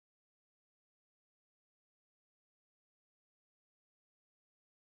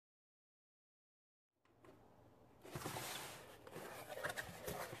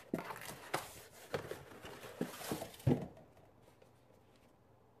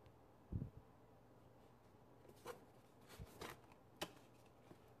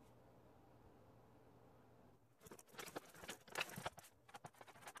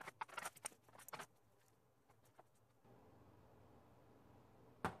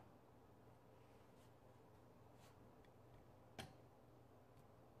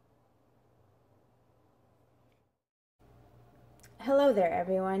Hello there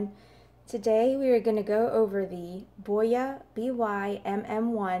everyone. Today we are going to go over the BOYA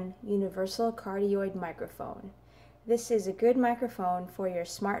BY-MM1 Universal Cardioid Microphone. This is a good microphone for your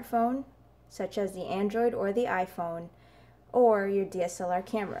smartphone, such as the Android or the iPhone, or your DSLR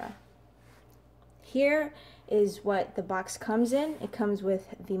camera. Here is what the box comes in. It comes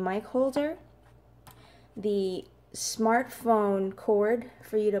with the mic holder, the smartphone cord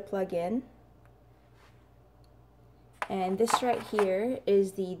for you to plug in, and this right here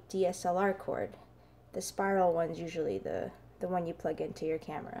is the DSLR cord. The spiral one's usually the one you plug into your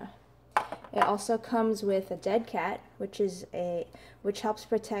camera. It also comes with a dead cat, which helps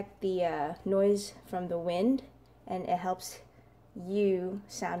protect the noise from the wind, and it helps you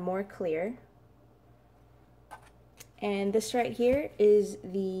sound more clear. And this right here is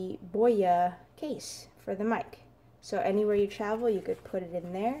the BOYA case for the mic. So anywhere you travel, you could put it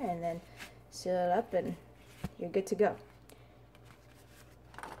in there and then seal it up and you're good to go.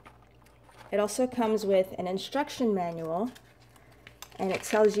 It also comes with an instruction manual, and it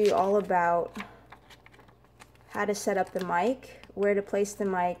tells you all about how to set up the mic, where to place the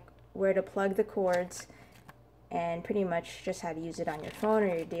mic, where to plug the cords, and pretty much just how to use it on your phone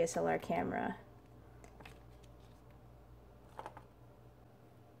or your DSLR camera.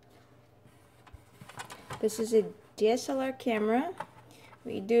 This is a DSLR camera.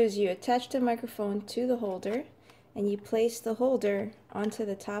 What you do is you attach the microphone to the holder, and you place the holder onto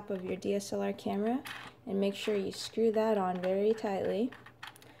the top of your DSLR camera, and make sure you screw that on very tightly,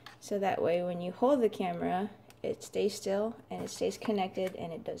 so that way when you hold the camera it stays still and it stays connected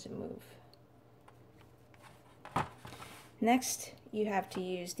and it doesn't move. Next, you have to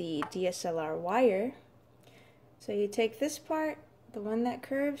use the DSLR wire. So you take this part, the one that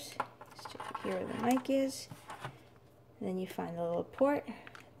curves, stick it here where the mic is, and then you find the little port.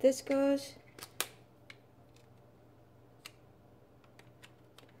 This goes,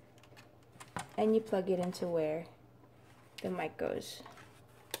 and you plug it into where the mic goes.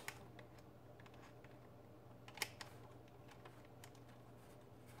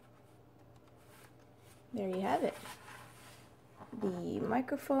 There you have it. The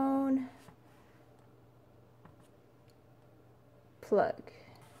microphone plug.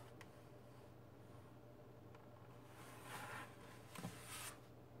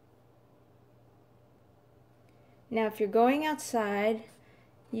 Now if you're going outside,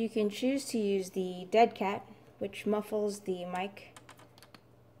 you can choose to use the dead cat, which muffles the mic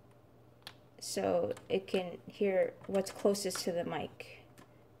so it can hear what's closest to the mic,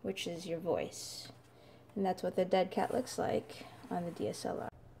 which is your voice. And that's what the dead cat looks like on the DSLR.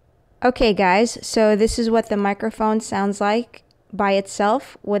 Okay guys, so this is what the microphone sounds like by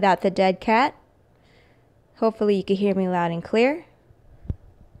itself without the dead cat. Hopefully you can hear me loud and clear.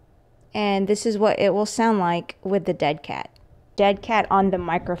 And this is what it will sound like with the dead cat. Dead cat on the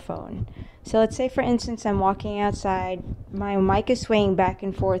microphone. So let's say for instance I'm walking outside, my mic is swaying back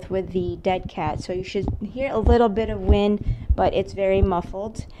and forth with the dead cat, so you should hear a little bit of wind, but it's very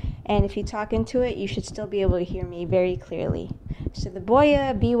muffled, and if you talk into it you should still be able to hear me very clearly. So the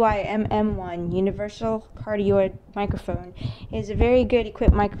BOYA BY-MM1 Universal Cardioid Microphone is a very good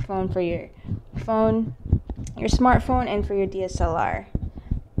equipped microphone for your phone, your smartphone, and for your DSLR.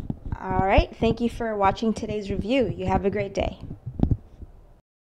 Alright, thank you for watching today's review. You have a great day.